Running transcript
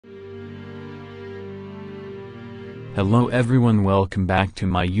Hello everyone, welcome back to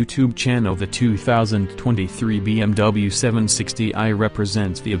my YouTube channel. The 2023 BMW 760i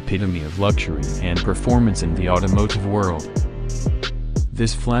represents the epitome of luxury and performance in the automotive world.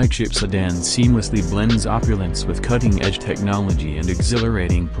 This flagship sedan seamlessly blends opulence with cutting-edge technology and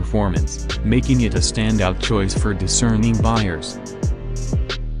exhilarating performance, making it a standout choice for discerning buyers.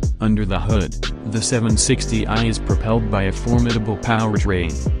 Under the hood, the 760i is propelled by a formidable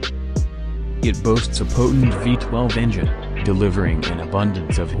powertrain. It boasts a potent V12 engine, delivering an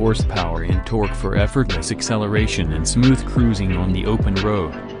abundance of horsepower and torque for effortless acceleration and smooth cruising on the open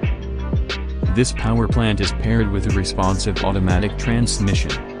road. This power plant is paired with a responsive automatic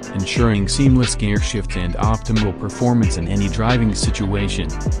transmission, ensuring seamless gear shifts and optimal performance in any driving situation.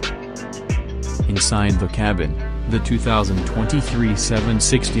 Inside the cabin, the 2023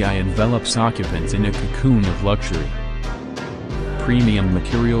 760i envelops occupants in a cocoon of luxury. Premium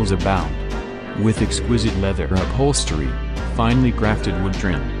materials abound, with exquisite leather upholstery, finely crafted wood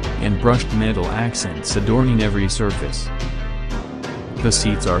trim, and brushed metal accents adorning every surface. The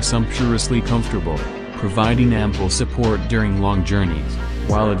seats are sumptuously comfortable, providing ample support during long journeys,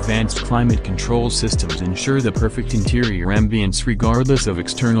 while advanced climate control systems ensure the perfect interior ambience regardless of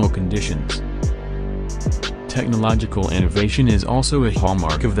external conditions. Technological innovation is also a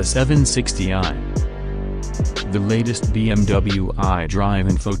hallmark of the 760i. The latest BMW xdrive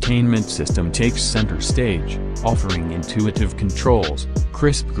infotainment system takes center stage, offering intuitive controls,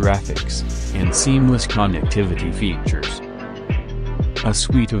 crisp graphics, and seamless connectivity features. A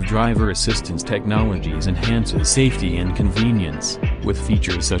suite of driver assistance technologies enhances safety and convenience, with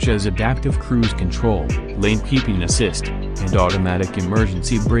features such as adaptive cruise control, lane keeping assist, and automatic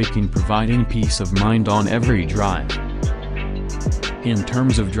emergency braking, providing peace of mind on every drive. In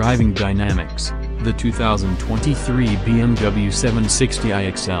terms of driving dynamics, the 2023 BMW 760i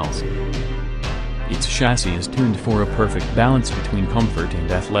excels. Its chassis is tuned for a perfect balance between comfort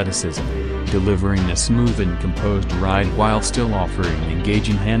and athleticism, delivering a smooth and composed ride while still offering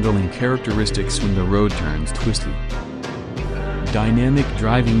engaging handling characteristics when the road turns twisty. Dynamic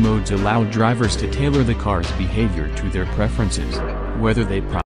driving modes allow drivers to tailor the car's behavior to their preferences, whether they